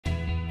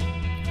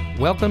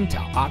Welcome to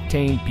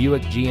Octane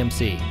Buick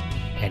GMC,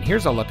 and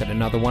here's a look at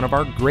another one of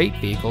our great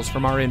vehicles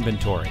from our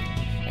inventory,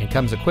 and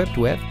comes equipped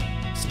with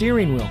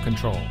steering wheel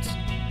controls,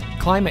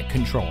 climate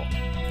control,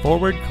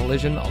 forward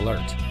collision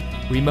alert,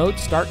 remote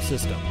start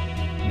system,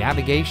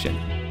 navigation,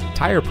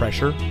 tire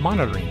pressure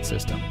monitoring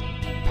system,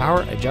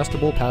 power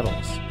adjustable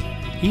pedals,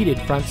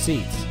 heated front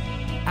seats,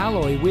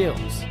 alloy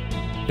wheels,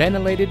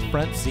 ventilated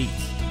front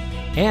seats,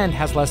 and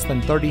has less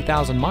than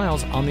 30,000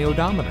 miles on the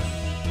odometer.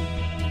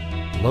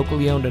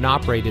 Locally owned and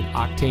operated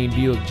Octane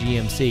Buick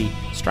GMC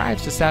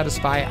strives to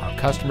satisfy our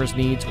customers'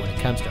 needs when it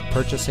comes to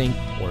purchasing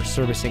or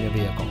servicing a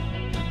vehicle.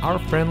 Our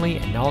friendly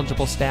and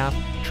knowledgeable staff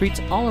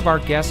treats all of our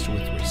guests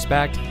with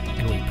respect,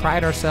 and we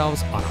pride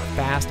ourselves on our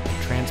fast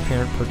and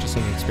transparent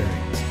purchasing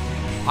experience.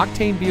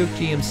 Octane Buick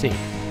GMC,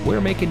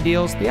 we're making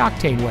deals the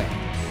Octane way.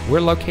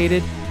 We're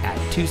located at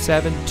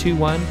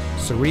 2721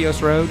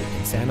 Cerrillos Road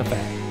in Santa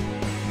Fe.